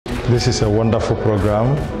This is a wonderful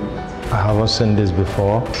program. I haven't seen this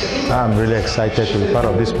before. I'm really excited to be part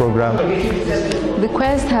of this program. The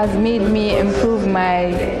quest has made me improve my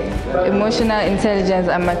emotional intelligence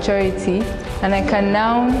and maturity, and I can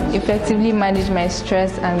now effectively manage my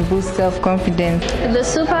stress and boost self-confidence. The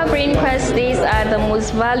Superbrain Quest days are the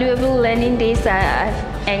most valuable learning days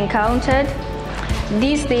I've encountered.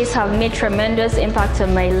 These days have made tremendous impact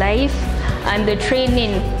on my life, and the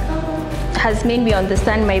training has made me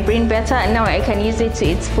understand my brain better, and now I can use it to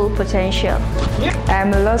its full potential.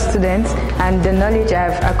 I'm a law student, and the knowledge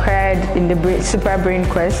I've acquired in the Superbrain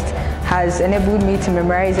Quest has enabled me to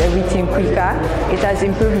memorize everything quicker. It has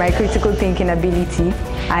improved my critical thinking ability,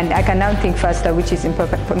 and I can now think faster, which is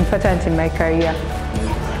important in my career.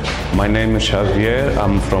 My name is Xavier.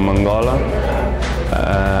 I'm from Angola,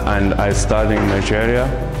 and I study in Nigeria.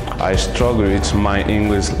 I struggle with my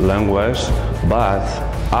English language, but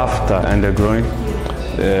after undergoing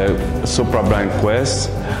Superbrain Quest,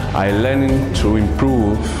 I learned to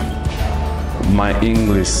improve my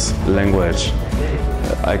English language.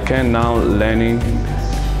 I can now learn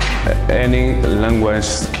any language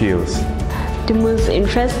skills. The most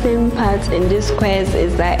interesting part in this quest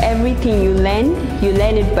is that everything you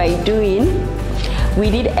learn it by doing. We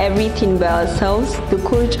did everything by ourselves. The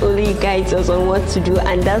coach only guides us on what to do,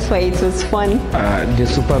 and that's why it was fun. The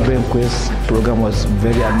Superbrain Quest program was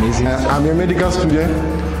very amazing. I'm a medical student.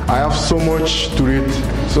 I have so much to read.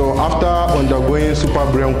 So after undergoing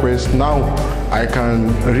Superbrain Quest, now I can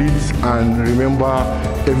read and remember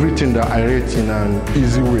everything that I read in an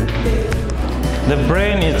easy way. The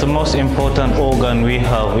brain is the most important organ we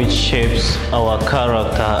have, which shapes our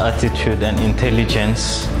character, attitude, and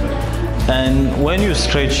intelligence. And when you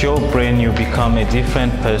stretch your brain, you become a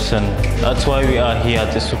different person. That's why we are here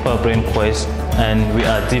at the Superbrain Quest, and we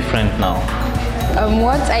are different now.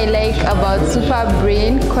 What I like about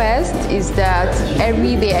Superbrain Quest is that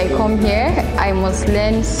every day I come here, I must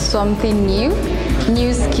learn something new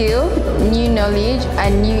skill, new knowledge,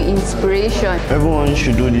 and new inspiration. Everyone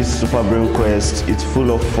should do this Superbrain Quest. It's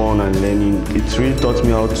full of fun and learning. It really taught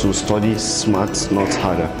me how to study smart, not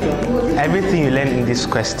harder. Everything you learn in this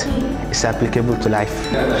quest is applicable to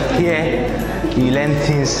life. Here, you learn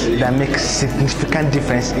things that make significant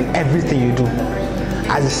difference in everything you do.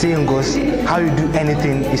 As the saying goes, how you do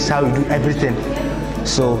anything is how you do everything.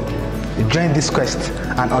 So join this quest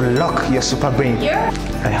and unlock your super brain.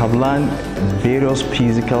 I have learned various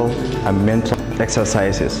physical and mental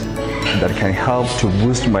exercises that can help to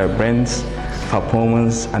boost my brain's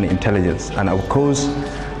performance and intelligence. And of course,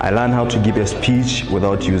 I learned how to give a speech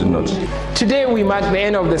without using notes. Today we mark the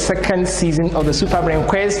end of the second season of the Superbrain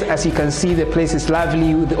Quest. As you can see, the place is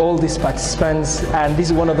lovely with all these participants, and this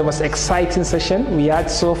is one of the most exciting sessions we had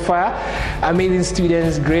so far. Amazing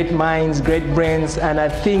students, great minds, great brains, and I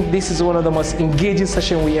think this is one of the most engaging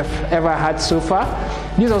sessions we have ever had so far.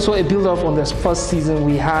 This is also a build-up on the first season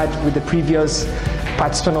we had with the previous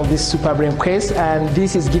participant of this Superbrain Quest, and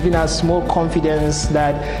this is giving us more confidence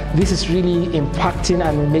that this is really impacting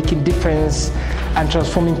and making difference and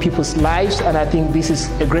transforming people's lives. And I think this is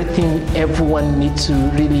a great thing everyone needs to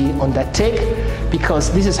really undertake,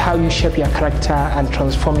 because this is how you shape your character and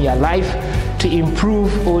transform your life to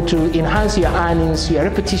improve or to enhance your earnings, your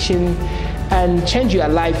reputation, and change your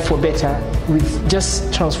life for better with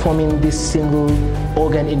just transforming this single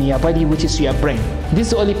organ in your body, which is your brain. This is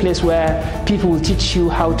the only place where people will teach you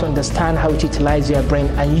how to understand how to utilize your brain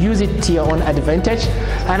and use it to your own advantage.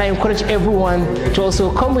 And I encourage everyone to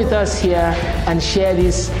also come with us here and share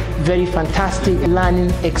this very fantastic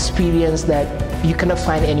learning experience that you cannot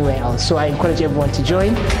find anywhere else. So I encourage everyone to join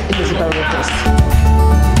in the Superbrain Quest.